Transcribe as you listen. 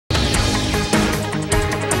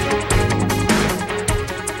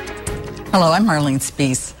Hello, I'm Marlene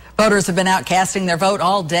Spees. Voters have been out casting their vote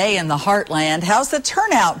all day in the heartland. How's the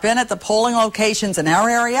turnout been at the polling locations in our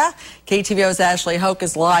area? KTVO's Ashley Hoke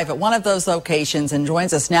is live at one of those locations and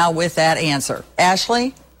joins us now with that answer.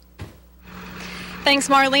 Ashley? Thanks,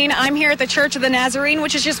 Marlene. I'm here at the Church of the Nazarene,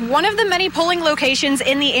 which is just one of the many polling locations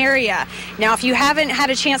in the area. Now, if you haven't had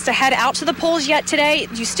a chance to head out to the polls yet today,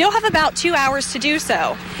 you still have about 2 hours to do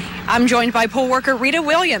so. I'm joined by poll worker Rita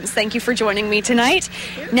Williams. Thank you for joining me tonight.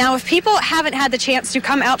 Now, if people haven't had the chance to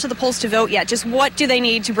come out to the polls to vote yet, just what do they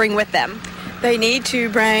need to bring with them? They need to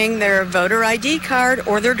bring their voter ID card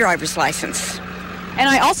or their driver's license. And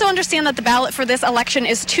I also understand that the ballot for this election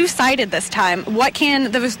is two-sided this time. What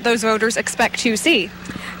can those voters expect to see?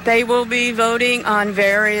 They will be voting on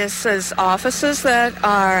various offices that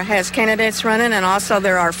has candidates running, and also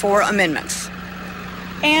there are 4 amendments.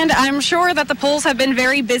 And I'm sure that the polls have been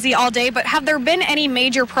very busy all day, but have there been any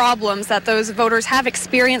major problems that those voters have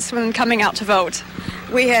experienced when coming out to vote?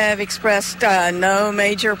 We have expressed no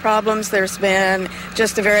major problems. There's been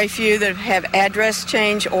just a very few that have address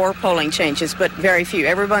change or polling changes, but very few.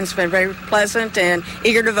 Everyone's been very pleasant and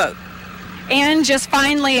eager to vote. And just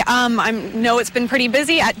finally, I know it's been pretty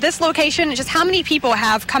busy at this location. Just how many people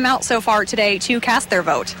have come out so far today to cast their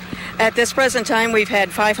vote? At this present time, we've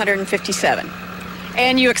had 557.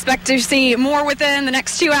 And you expect to see more within the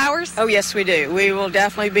next 2 hours? Oh, yes, we do. We will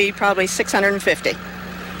definitely be probably 650.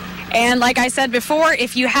 And like I said before,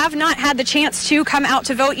 if you have not had the chance to come out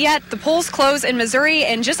to vote yet, the polls close in Missouri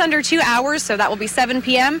in just under 2 hours, so that will be 7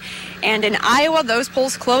 p.m. And in Iowa, those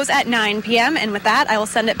polls close at 9 p.m. And with that, I will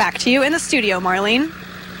send it back to you in the studio, Marlene.